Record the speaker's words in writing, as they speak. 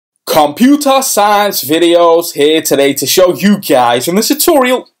Computer science videos here today to show you guys in this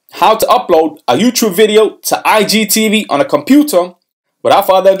tutorial how to upload a YouTube video to IGTV on a computer. Without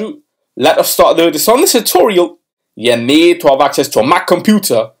further ado, let us start doing this. On this tutorial, you need to have access to a Mac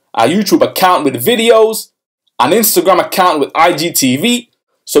computer, a YouTube account with videos, an Instagram account with IGTV.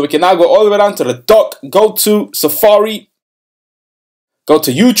 So we can now go all the way down to the dock, go to Safari, go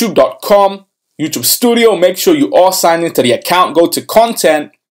to youtube.com, YouTube Studio, make sure you are signed into the account, go to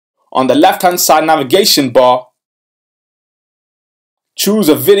content. On the left hand side navigation bar, choose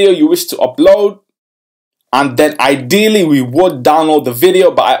a video you wish to upload, and then ideally we would download the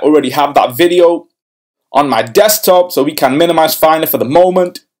video, but I already have that video on my desktop, so we can minimize Finder for the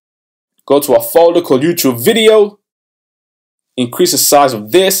moment. Go to a folder called YouTube Video, increase the size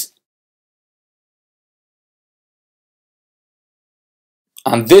of this,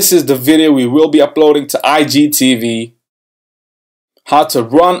 and this is the video we will be uploading to IGTV. How to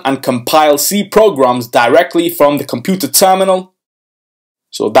run and compile C programs directly from the computer terminal.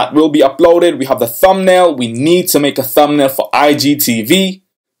 So that will be uploaded. We have the thumbnail. We need to make a thumbnail for IGTV.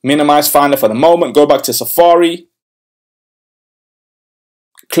 Minimize Finder for the moment. Go back to Safari.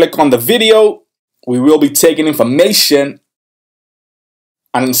 Click on the video. We will be taking information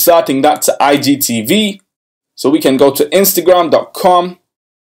and inserting that to IGTV. So we can go to Instagram.com.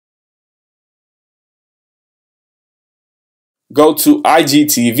 Go to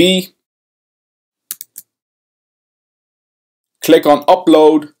IGTV, click on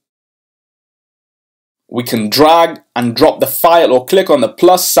upload. We can drag and drop the file or click on the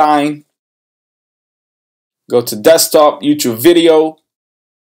plus sign. Go to desktop, YouTube video.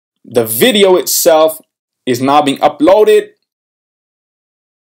 The video itself is now being uploaded.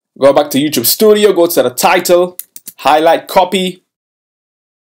 Go back to YouTube Studio, go to the title, highlight, copy,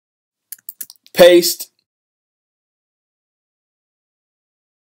 paste.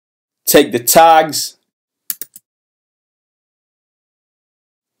 Take the tags,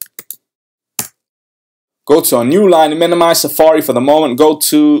 go to a new line, minimize Safari for the moment, go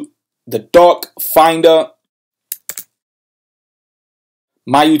to the dock, Finder,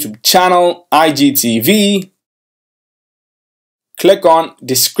 my YouTube channel, IGTV, click on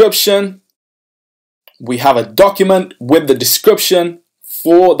description. We have a document with the description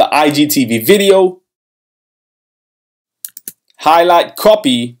for the IGTV video. Highlight,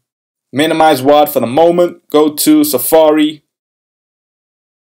 copy. Minimize Word for the moment, go to Safari,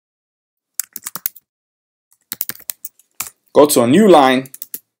 go to a new line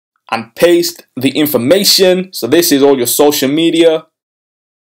and paste the information. So this is all your social media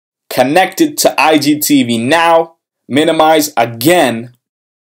connected to IGTV now. Minimize again.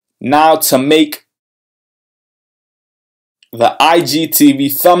 Now to make the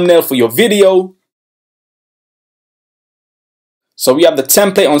IGTV thumbnail for your video. So we have the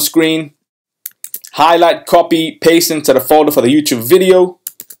template on screen. Highlight, copy, paste into the folder for the YouTube video.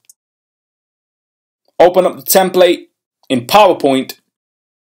 Open up the template in PowerPoint.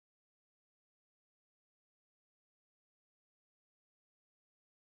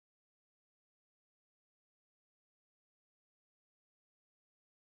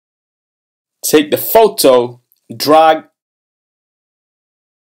 Take the photo, drag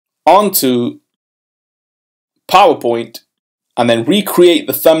onto PowerPoint, and then recreate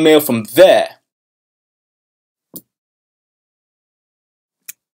the thumbnail from there.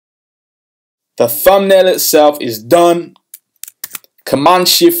 The thumbnail itself is done.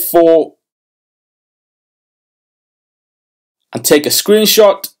 Command-Shift-4 and take a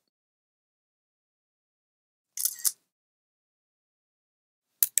screenshot.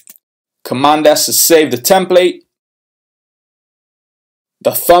 Command-S to save the template.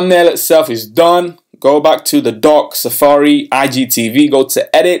 The thumbnail itself is done. Go back to the dock, Safari, IGTV, go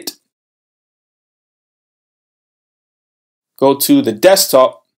to edit. Go to the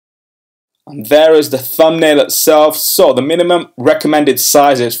desktop, and there is the thumbnail itself. So the minimum recommended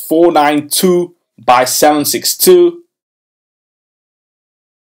size is 492 by 762.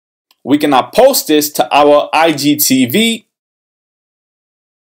 We can now post this to our IGTV.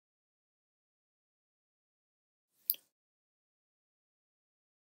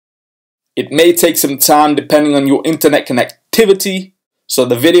 It may take some time depending on your internet connectivity. So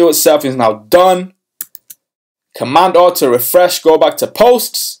the video itself is now done. Command-R to refresh, go back to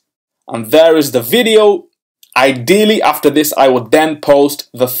posts, and there is the video. Ideally after this I will then post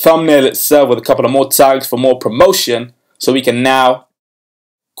the thumbnail itself with a couple of more tags for more promotion. So we can now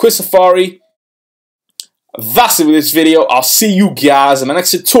quit Safari. That's it with this video. I'll see you guys in my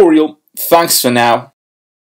next tutorial. Thanks for now.